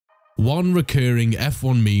One recurring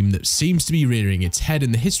F1 meme that seems to be rearing its head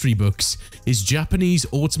in the history books is Japanese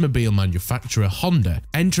automobile manufacturer Honda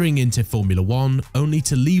entering into Formula 1 only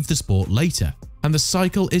to leave the sport later, and the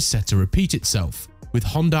cycle is set to repeat itself, with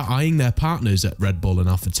Honda eyeing their partners at Red Bull and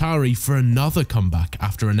AlphaTauri for another comeback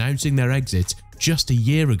after announcing their exit just a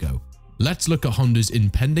year ago. Let's look at Honda's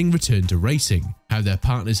impending return to racing, how their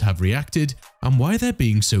partners have reacted, and why they're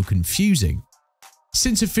being so confusing.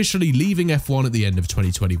 Since officially leaving F1 at the end of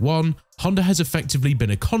 2021, Honda has effectively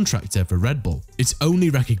been a contractor for Red Bull. Its only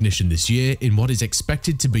recognition this year in what is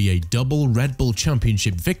expected to be a double Red Bull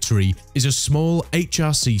Championship victory is a small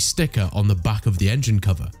HRC sticker on the back of the engine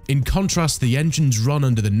cover. In contrast, the engines run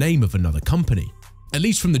under the name of another company. At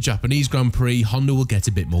least from the Japanese Grand Prix, Honda will get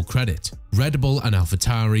a bit more credit. Red Bull and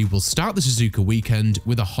AlphaTauri will start the Suzuka weekend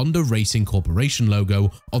with a Honda Racing Corporation logo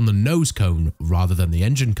on the nose cone rather than the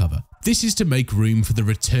engine cover. This is to make room for the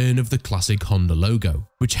return of the classic Honda logo,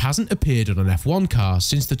 which hasn't appeared on an F1 car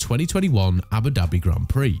since the 2021 Abu Dhabi Grand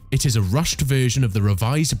Prix. It is a rushed version of the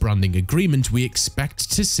revised branding agreement we expect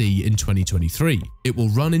to see in 2023. It will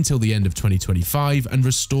run until the end of 2025 and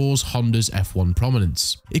restores Honda's F1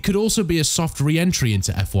 prominence. It could also be a soft re-entry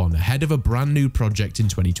into F1 ahead of a brand new project in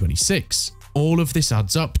 2026. All of this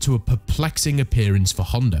adds up to a perplexing appearance for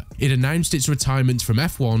Honda. It announced its retirement from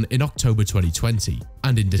F1 in October 2020,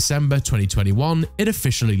 and in December 2021, it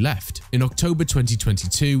officially left. In October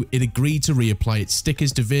 2022, it agreed to reapply its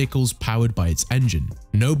stickers to vehicles powered by its engine.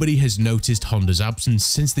 Nobody has noticed Honda's absence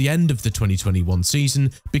since the end of the 2021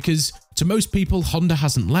 season because, to most people, Honda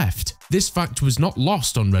hasn't left. This fact was not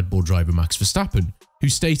lost on Red Bull driver Max Verstappen, who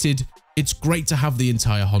stated, "It's great to have the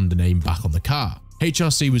entire Honda name back on the car.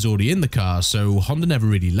 HRC was already in the car, so Honda never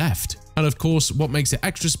really left." And of course, what makes it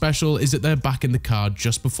extra special is that they're back in the car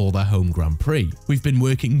just before their home Grand Prix. We've been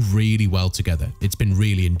working really well together. It's been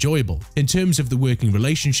really enjoyable. In terms of the working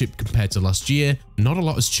relationship compared to last year, not a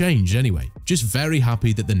lot has changed anyway. Just very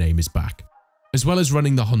happy that the name is back. As well as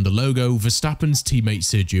running the Honda logo, Verstappen's teammate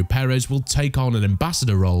Sergio Perez will take on an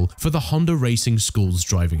ambassador role for the Honda Racing School's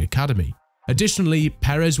driving academy. Additionally,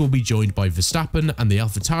 Perez will be joined by Verstappen and the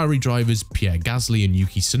AlphaTauri drivers Pierre Gasly and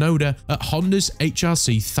Yuki Tsunoda at Honda's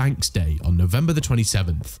HRC Thanks Day on November the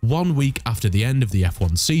 27th, 1 week after the end of the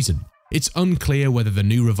F1 season. It's unclear whether the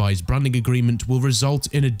new revised branding agreement will result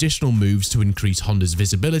in additional moves to increase Honda's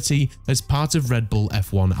visibility as part of Red Bull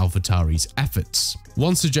F1 AlphaTauri's efforts.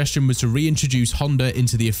 One suggestion was to reintroduce Honda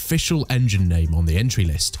into the official engine name on the entry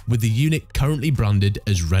list, with the unit currently branded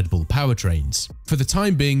as Red Bull Powertrains. For the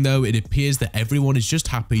time being though, it appears that everyone is just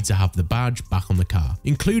happy to have the badge back on the car,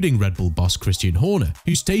 including Red Bull boss Christian Horner,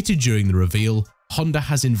 who stated during the reveal, "Honda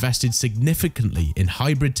has invested significantly in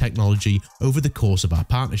hybrid technology over the course of our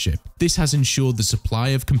partnership. This has ensured the supply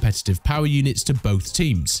of competitive power units to both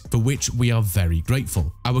teams, for which we are very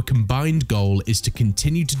grateful. Our combined goal is to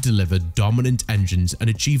continue to deliver dominant engines and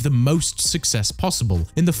achieve the most success possible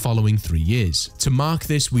in the following 3 years. To mark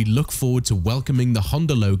this, we look forward to welcoming the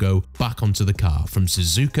Honda logo back onto the car from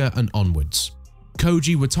Suzuka and onwards."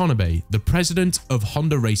 Koji Watanabe, the president of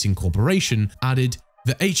Honda Racing Corporation, added,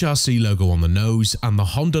 "The HRC logo on the nose and the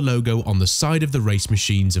Honda logo on the side of the race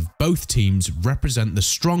machines of both teams represent the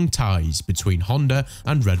strong ties between Honda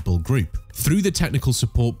and Red Bull Group. Through the technical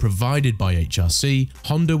support provided by HRC,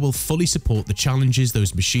 Honda will fully support the challenges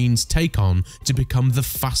those machines take on to become the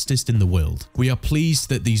fastest in the world. We are pleased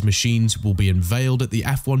that these machines will be unveiled at the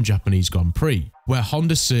F1 Japanese Grand Prix, where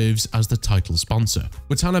Honda serves as the title sponsor."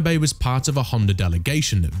 Watanabe was part of a Honda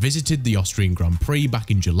delegation that visited the Austrian Grand Prix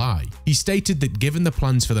back in July. He stated that given the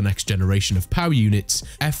plans for the next generation of power units,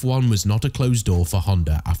 F1 was not a closed door for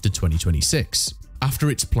Honda after 2026.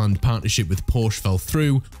 After its planned partnership with Porsche fell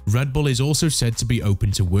through, Red Bull is also said to be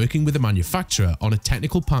open to working with the manufacturer on a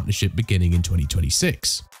technical partnership beginning in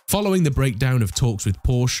 2026. Following the breakdown of talks with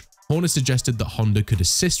Porsche, Horner suggested that Honda could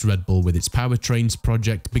assist Red Bull with its powertrains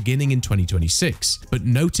project beginning in 2026, but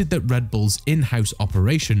noted that Red Bull's in-house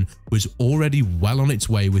operation was already well on its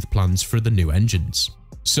way with plans for the new engines.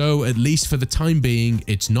 So, at least for the time being,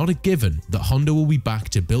 it's not a given that Honda will be back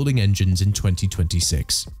to building engines in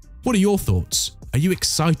 2026. What are your thoughts? Are you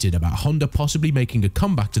excited about Honda possibly making a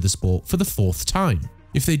comeback to the sport for the 4th time?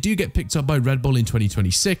 If they do get picked up by Red Bull in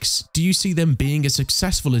 2026, do you see them being as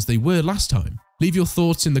successful as they were last time? Leave your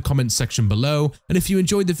thoughts in the comments section below, and if you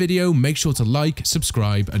enjoyed the video, make sure to like,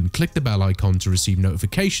 subscribe, and click the bell icon to receive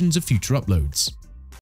notifications of future uploads.